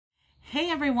Hey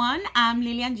everyone, I'm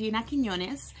Lilliangina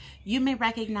Quiñones. You may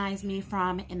recognize me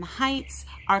from In the Heights,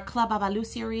 our Club Babalu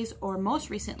series, or most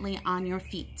recently On Your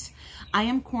Feet. I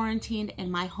am quarantined in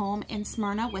my home in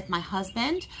Smyrna with my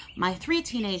husband, my 3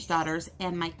 teenage daughters,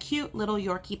 and my cute little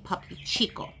Yorkie puppy,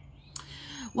 Chico.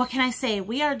 What can I say?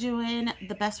 We are doing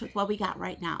the best with what we got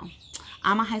right now.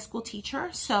 I'm a high school teacher,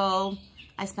 so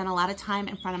I spend a lot of time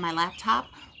in front of my laptop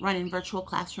running virtual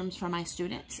classrooms for my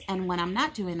students. And when I'm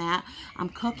not doing that, I'm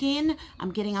cooking,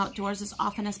 I'm getting outdoors as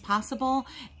often as possible,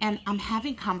 and I'm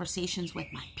having conversations with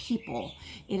my people.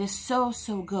 It is so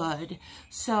good.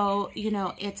 So, you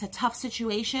know, it's a tough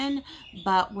situation,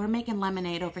 but we're making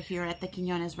lemonade over here at the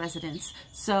Quiñones residence.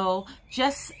 So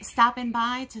just stopping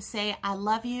by to say, I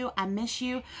love you, I miss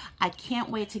you. I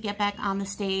can't wait to get back on the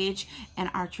stage,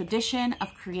 and our tradition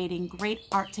of creating great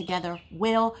art together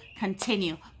will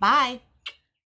continue. Bye.